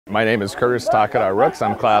My name is Curtiss Takada Rooks.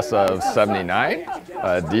 I'm class of '79,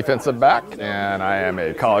 a defensive back, and I am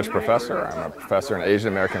a college professor. I'm a professor in Asian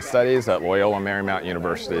American Studies at Loyola Marymount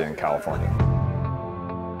University in California.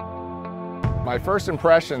 My first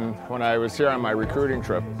impression when I was here on my recruiting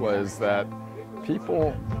trip was that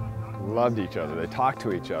people loved each other. They talked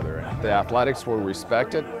to each other. The athletics were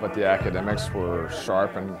respected, but the academics were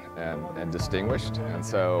sharp and distinguished. And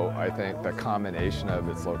so I think the combination of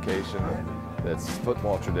its location, its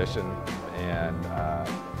football tradition, and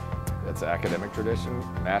its academic tradition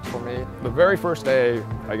matched for me. The very first day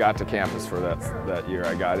I got to campus for that year,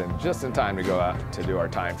 I got in just in time to go out to do our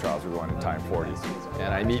time trials. We were going in time 40s.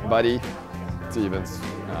 And I meet Buddy Stevens.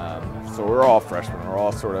 So we're all freshmen. We're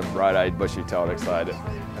all sort of bright-eyed, bushy-tailed, excited.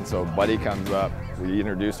 And so Buddy comes up, we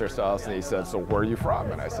introduced ourselves, and he said, "So where are you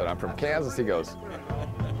from?" And I said, "I'm from Kansas." He goes,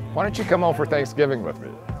 "Why don't you come home for Thanksgiving with me?"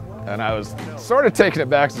 And I was sort of taken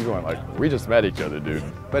aback, going like, "We just met each other, dude."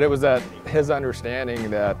 But it was that his understanding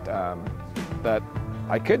that that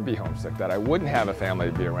I could be homesick, that I wouldn't have a family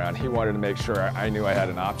to be around. He wanted to make sure I knew I had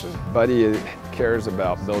an option. Buddy cares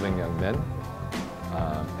about building young men,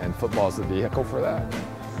 and football is the vehicle for that.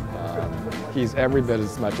 He's every bit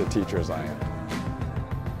as much a teacher as I am.